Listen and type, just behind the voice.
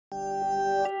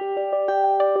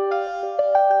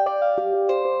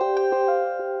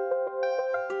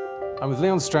I'm with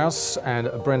Leon Strous and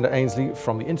Brenda Aynsley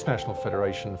from the International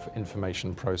Federation for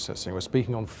Information Processing. We're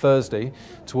speaking on Thursday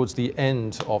towards the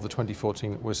end of the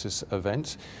 2014 WSIS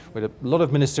event. We had a lot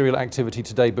of ministerial activity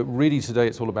today, but really today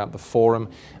it's all about the forum,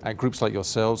 groups like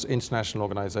yourselves, international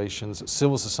organisations,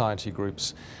 civil society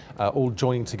groups, all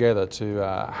joining together to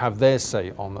have their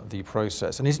say on the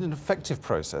process. And is it an effective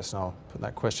process? And I'll put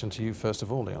that question to you first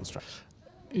of all, Leon Strous.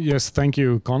 Yes, thank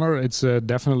you, Connor. It's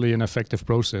definitely an effective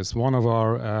process. One of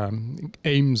our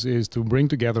aims is to bring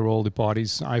together all the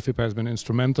parties. IFIP has been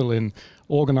instrumental in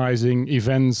organizing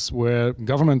events where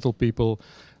governmental people,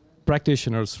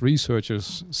 practitioners,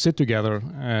 researchers sit together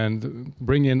and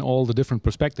bring in all the different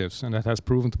perspectives, and that has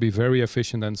proven to be very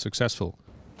efficient and successful.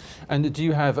 And do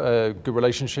you have a good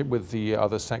relationship with the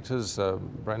other sectors,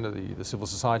 Brenda, the civil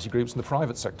society groups and the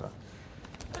private sector?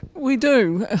 We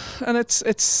do, and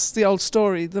it's the old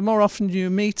story. The more often you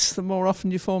meet, the more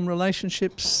often you form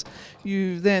relationships.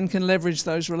 You then can leverage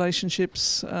those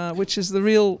relationships, which is the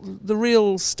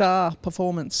real star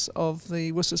performance of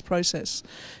the WSIS process,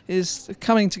 is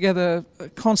coming together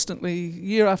constantly,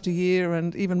 year after year,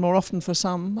 and even more often for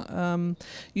some.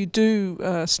 You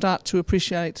do start to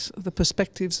appreciate the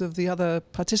perspectives of the other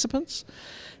participants.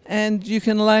 And you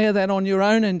can layer that on your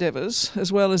own endeavours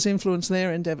as well as influence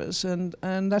their endeavours, and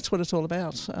that's what it's all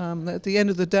about. At the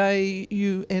end of the day,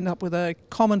 you end up with a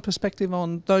common perspective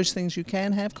on those things you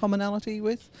can have commonality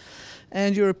with,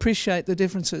 and you appreciate the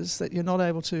differences that you're not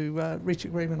able to reach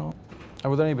agreement on.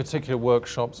 And were there any particular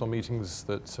workshops or meetings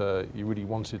that you really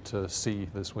wanted to see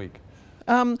this week?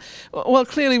 Well,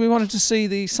 clearly we wanted to see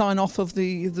the sign-off of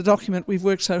the document we've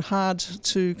worked so hard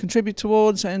to contribute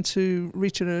towards and to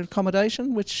reach an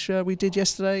accommodation, which we did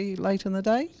yesterday late in the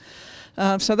day.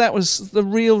 So that was the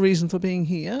real reason for being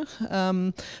here.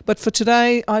 But for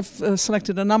today, I've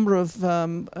selected a number of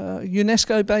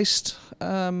UNESCO-based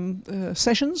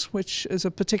sessions, which is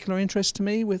of particular interest to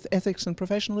me, with ethics and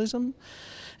professionalism,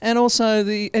 and also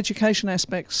the education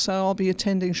aspects. So I'll be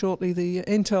attending shortly the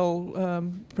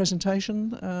Intel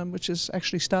presentation, which is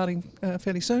actually starting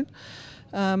fairly soon.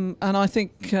 And I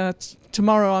think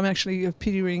tomorrow I'm actually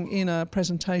appearing in a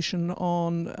presentation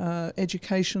on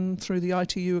education through the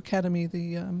ITU Academy,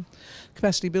 the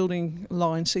capacity building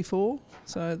line C4.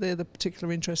 So they're the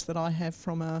particular interests that I have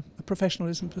from a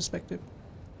professionalism perspective.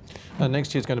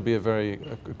 Next year is going to be a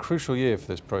crucial year for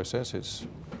this process. It's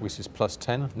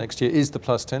WSIS+10. Next year is the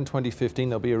 +10, 2015.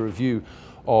 There'll be a review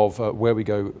of where we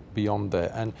go beyond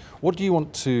there. And what do you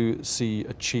want to see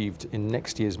achieved in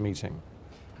next year's meeting?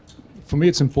 For me,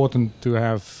 it's important to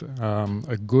have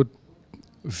a good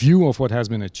view of what has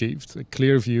been achieved, a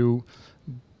clear view,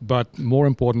 but more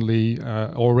importantly,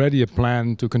 already a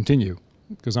plan to continue.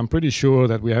 Because I'm pretty sure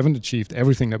that we haven't achieved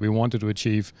everything that we wanted to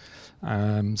achieve.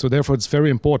 So therefore it's very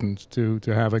important to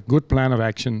have a good plan of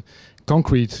action,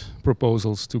 concrete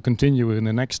proposals to continue in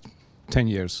the next 10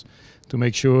 years, to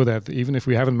make sure that even if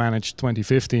we haven't managed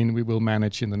 2015, we will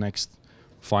manage in the next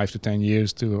 5 to 10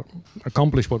 years to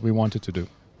accomplish what we wanted to do.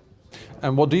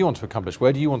 And what do you want to accomplish?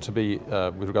 Where do you want to be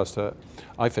with regards to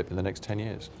IFIP in the next 10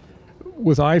 years?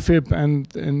 With IFIP and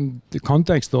in the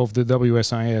context of the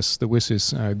WSIS, the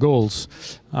WSIS goals,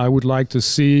 I would like to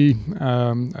see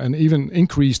an even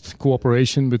increased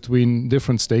cooperation between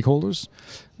different stakeholders.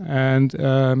 And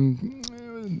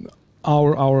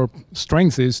our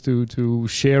strength is to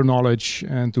share knowledge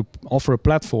and to offer a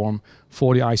platform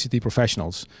for the ICT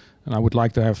professionals. And I would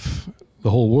like to have the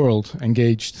whole world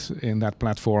engaged in that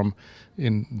platform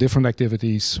in different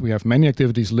activities. We have many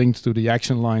activities linked to the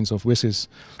action lines of WSIS,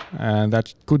 and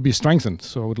that could be strengthened.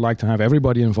 So I would like to have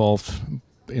everybody involved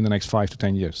in the next 5 to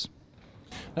 10 years.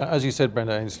 Now, as you said,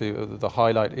 Brenda Aynsley, the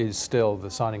highlight is still the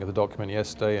signing of the document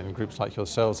yesterday, and groups like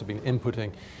yourselves have been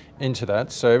inputting into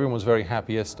that. So everyone was very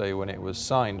happy yesterday when it was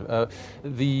signed.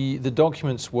 The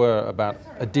documents were about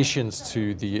additions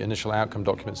to the initial outcome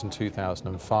documents in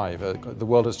 2005. The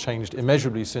world has changed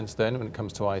immeasurably since then when it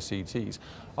comes to ICTs.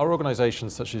 Are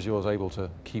organisations such as yours able to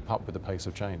keep up with the pace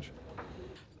of change?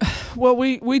 Well,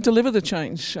 we deliver the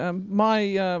change.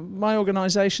 My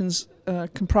organisation's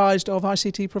comprised of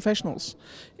ICT professionals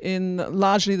in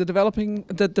largely the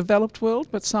developed world,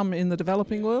 but some in the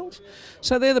developing world.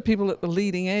 So they're the people at the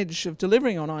leading edge of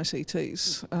delivering on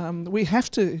ICTs. We have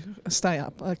to stay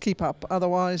up, keep up.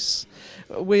 Otherwise,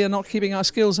 we are not keeping our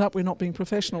skills up. We're not being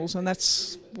professionals, and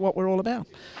that's what we're all about.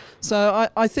 So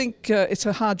I think it's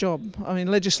a hard job. I mean,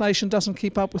 legislation doesn't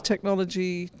keep up with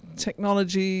technology.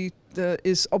 Technology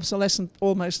is obsolescent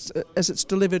almost as it's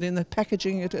delivered in the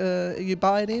packaging you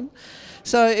buy it in.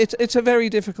 So it's a very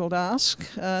difficult ask.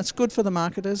 It's good for the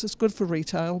marketers, it's good for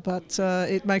retail, but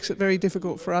it makes it very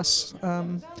difficult for us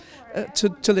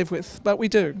to live with. But we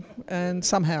do, and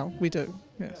somehow we do.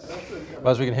 Yes. Well,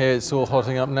 as we can hear, it's all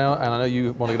hotting up now, and I know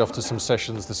you want to get off to some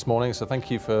sessions this morning, so thank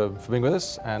you for being with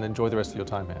us, and enjoy the rest of your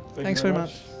time here. Thanks very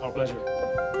much. Our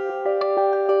pleasure.